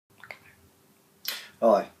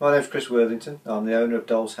Hi, my name's Chris Worthington. I'm the owner of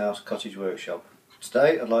Doll's House Cottage Workshop.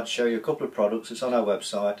 Today I'd like to show you a couple of products that's on our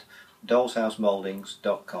website,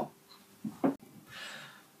 dollshousemouldings.com.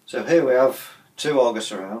 So here we have two auger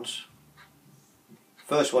surrounds.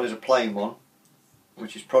 First one is a plain one,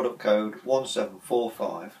 which is product code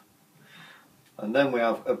 1745, and then we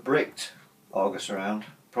have a bricked auger surround,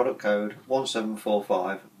 product code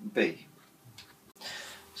 1745B.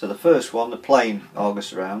 So the first one, the plain auger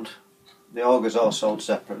surround, the augers are sold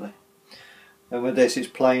separately, and with this it's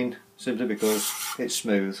plain simply because it's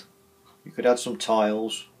smooth. You could add some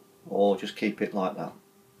tiles or just keep it like that.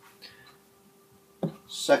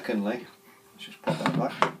 Secondly, let's just put that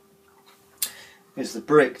back, is the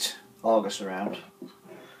bricked auger surround.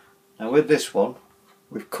 Now with this one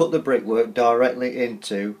we've cut the brickwork directly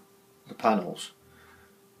into the panels.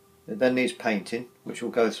 It then needs painting, which we'll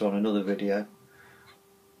go through on another video,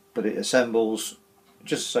 but it assembles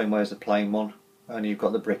just the same way as the plain one, only you've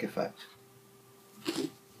got the brick effect.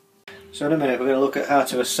 So in a minute we're going to look at how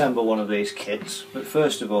to assemble one of these kits, but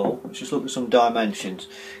first of all let's just look at some dimensions.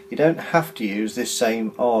 You don't have to use this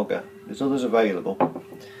same auger, there's others available,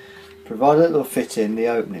 provided that they'll fit in the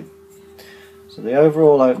opening. So the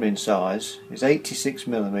overall opening size is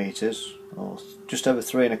 86mm, or just over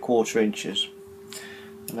 3¼ inches,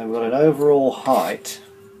 and then we've got an overall height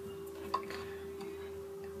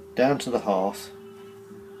down to the hearth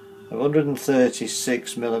of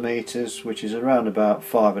 136mm, which is around about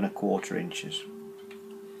 5¼ inches.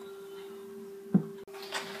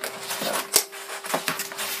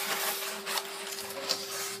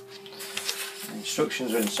 The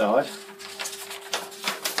instructions are inside,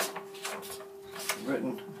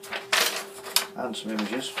 written, and some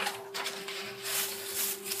images,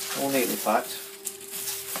 all neatly packed,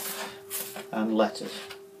 and letters.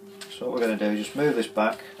 So what we're going to do is just move this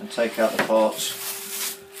back and take out the parts,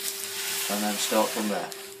 and then start from there.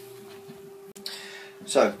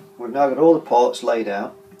 So we've now got all the parts laid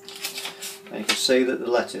out, and you can see that the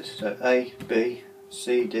letters, so A, B,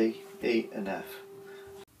 C, D, E and F.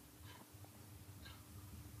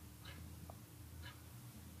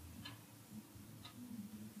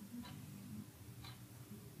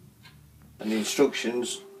 And the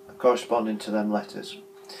instructions are corresponding to them letters.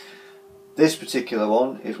 This particular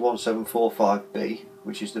one is 1745B,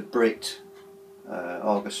 which is the bricked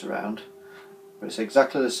auger surround. But it's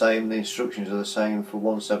exactly the same, the instructions are the same for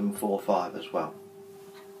 1745 as well.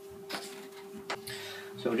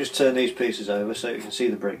 So we'll just turn these pieces over so you can see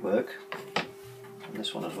the brickwork, and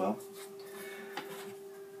this one as well.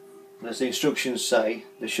 And as the instructions say,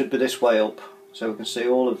 they should be this way up so we can see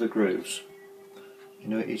all of the grooves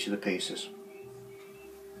in each of the pieces.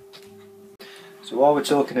 So while we're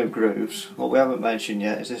talking of grooves, what we haven't mentioned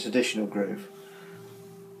yet is this additional groove.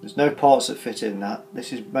 There's no parts that fit in that.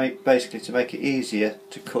 This is basically to make it easier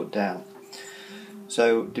to cut down.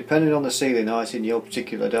 So depending on the ceiling height in your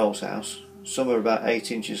particular doll's house, some are about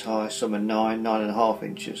 8 inches high, some are 9.5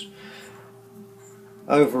 inches.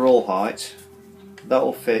 Overall height, that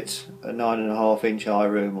will fit a 9.5 inch high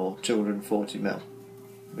room or 240mm.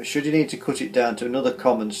 But should you need to cut it down to another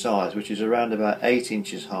common size, which is around about 8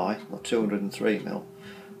 inches high or 203mm,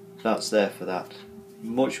 that's there for that.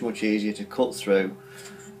 Much easier to cut through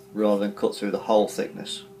rather than cut through the whole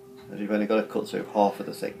thickness, as you've only got to cut through half of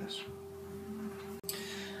the thickness.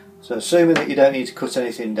 So assuming that you don't need to cut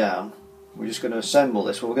anything down, we're just going to assemble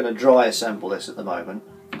this. Well, we're going to dry assemble this at the moment,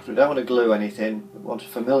 because we don't want to glue anything, we want to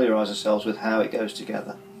familiarise ourselves with how it goes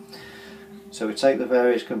together. So we take the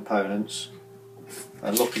various components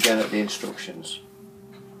and look again at the instructions.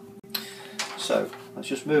 So let's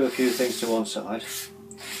just move a few things to one side,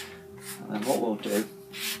 and then what we'll do,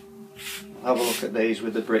 have a look at these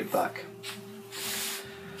with the brick back.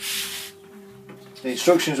 The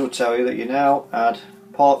instructions will tell you that you now add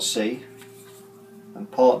part C and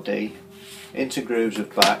part D into grooves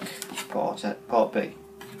of back part B.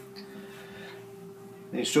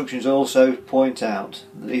 The instructions also point out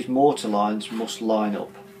that these mortar lines must line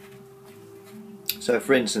up. So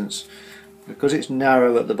for instance, because it's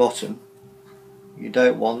narrow at the bottom, you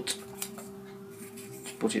don't want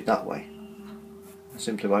to put it that way. It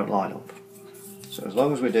simply won't line up. So as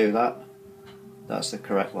long as we do that, that's the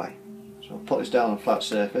correct way. So I'll put this down on a flat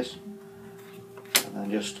surface and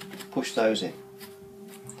then just push those in.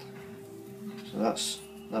 So that's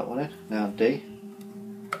that one in. Now D,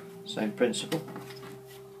 same principle,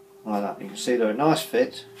 like that. You can see they're a nice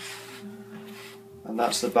fit, and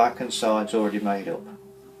that's the back and sides already made up.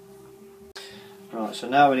 Right, so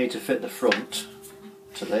now we need to fit the front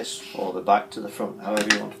to this, or the back to the front,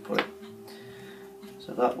 however you want to put it.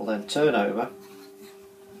 So that will then turn over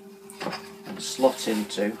and slot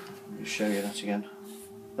into, let me show you that again,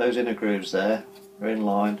 those inner grooves there are in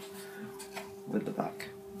line with the back.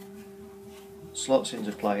 Slots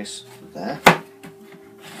into place there,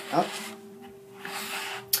 up.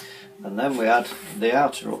 And then we add the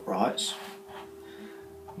outer uprights.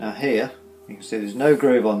 Now here you can see there's no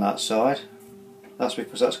groove on that side. That's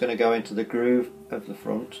because that's going to go into the groove of the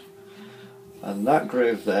front, and that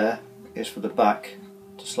groove there is for the back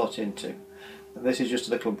to slot into, and this is just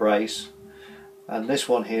a little brace, and this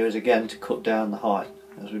one here is again to cut down the height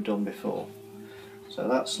as we've done before. So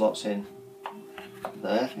that slots in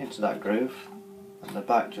there into that groove, and the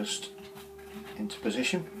back just into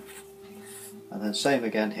position, and then same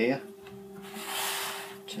again here,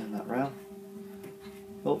 turn that round,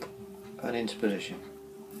 up and into position.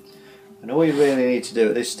 And all you really need to do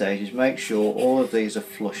at this stage is make sure all of these are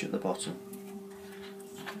flush at the bottom,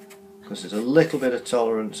 because there's a little bit of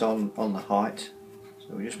tolerance on the height,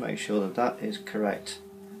 so we just make sure that that is correct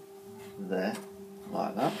there,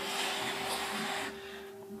 like that.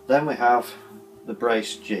 Then we have the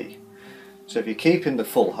brace G. So if you're keeping the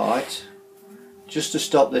full height, just to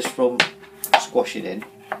stop this from squashing in,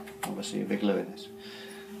 obviously you'll be gluing this,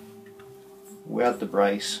 we add the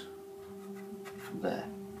brace there,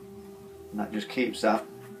 and that just keeps that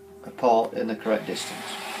apart in the correct distance.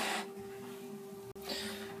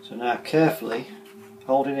 So now carefully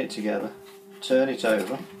holding it together, turn it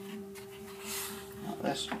over like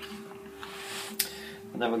this,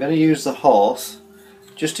 and then we're going to use the hearth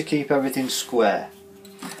just to keep everything square.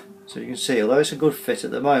 So you can see, although it's a good fit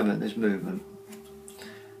at the moment, there's movement.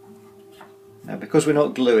 Now because we're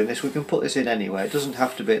not gluing this, we can put this in anyway. It doesn't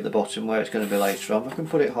have to be at the bottom where it's going to be later on. We can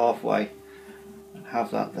put it halfway and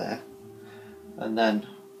have that there, and then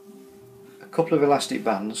a couple of elastic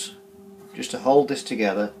bands just to hold this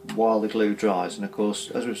together while the glue dries. And of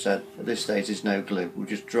course, as we've said, at this stage there's no glue, we've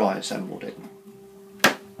just dry assembled it.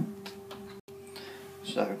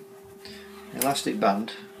 So the elastic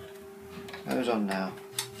band goes on now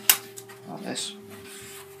like this,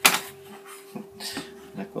 and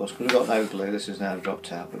of course because we've got no glue, this is now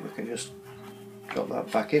dropped out, but we can just drop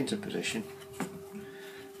that back into position,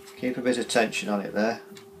 keep a bit of tension on it there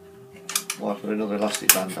while I put another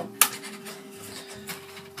elastic band on,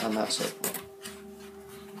 and that's it.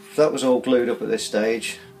 If that was all glued up at this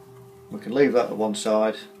stage, we can leave that at one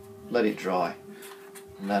side, let it dry,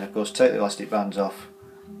 and then of course take the elastic bands off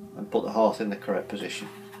and put the hearth in the correct position.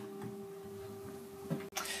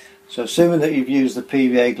 So assuming that you've used the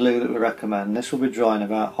PVA glue that we recommend, this will be drying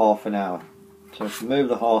about half an hour. So we can move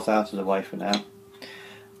the hearth out of the way for now,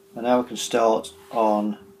 and now we can start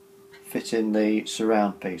on fitting the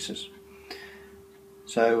surround pieces.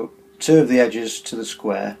 So two of the edges to the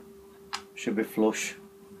square should be flush,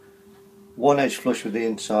 one edge flush with the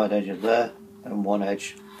inside edge of there and one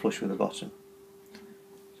edge flush with the bottom.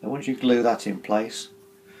 So once you glue that in place,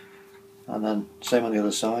 and then same on the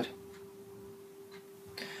other side,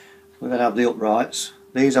 we're going to have the uprights.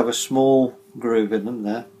 These have a small groove in them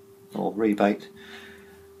there, or rebate.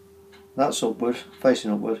 That's upward,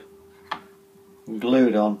 facing upward,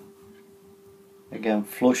 glued on, again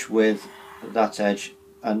flush with that edge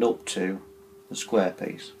and up to the square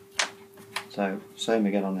piece. So same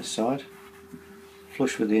again on this side,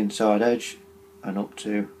 flush with the inside edge and up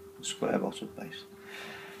to the square bottom piece.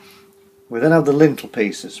 We then have the lintel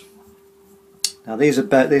pieces. Now these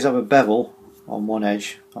have a bevel on one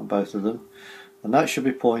edge on both of them, and that should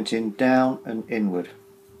be pointing down and inward.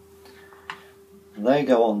 And they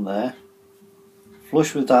go on there,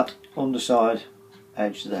 flush with that underside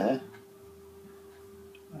edge there,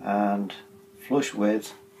 and flush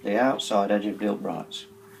with the outside edge of the uprights.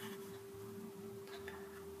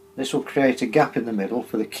 This will create a gap in the middle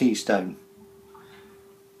for the keystone.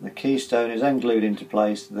 The keystone is then glued into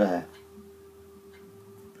place there.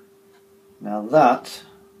 Now that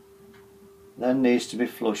then needs to be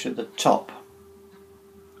flush at the top.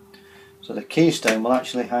 So the keystone will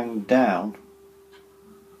actually hang down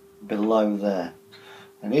below there.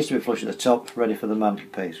 It needs to be flush at the top, ready for the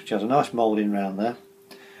mantelpiece, which has a nice moulding round there.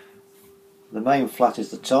 The main flat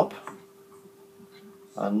is the top,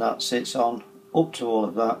 and that sits on up to all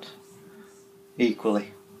of that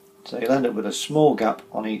equally. So you'll end up with a small gap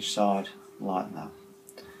on each side like that.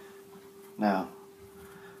 Now,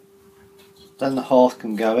 then the hearth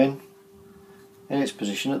can go in its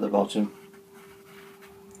position at the bottom,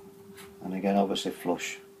 and again obviously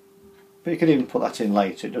flush. But you could even put that in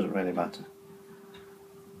later, it doesn't really matter.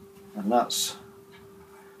 And that's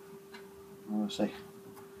obviously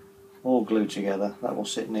all glued together, that will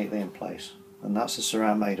sit neatly in place, and that's the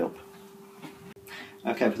surround made up.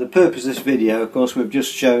 Okay, for the purpose of this video, of course, we've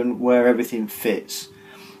just shown where everything fits.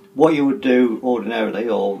 What you would do ordinarily,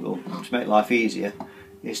 or to make life easier,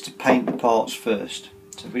 is to paint the parts first.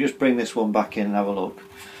 So if we just bring this one back in and have a look,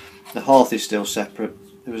 the hearth is still separate.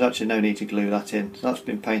 There was actually no need to glue that in, so that's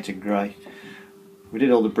been painted grey. We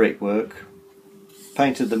did all the brickwork,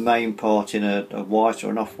 painted the main part in a white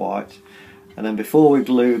or an off-white, and then before we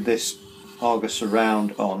glued this Argus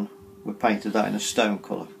surround on, we painted that in a stone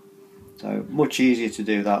colour. So much easier to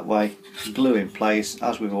do that way, glue in place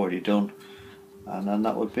as we've already done, and then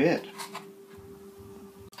that would be it.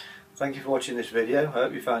 Thank you for watching this video. I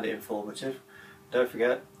hope you found it informative. Don't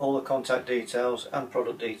forget, all the contact details and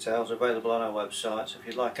product details are available on our website, so if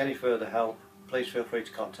you'd like any further help, please feel free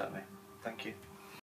to contact me. Thank you.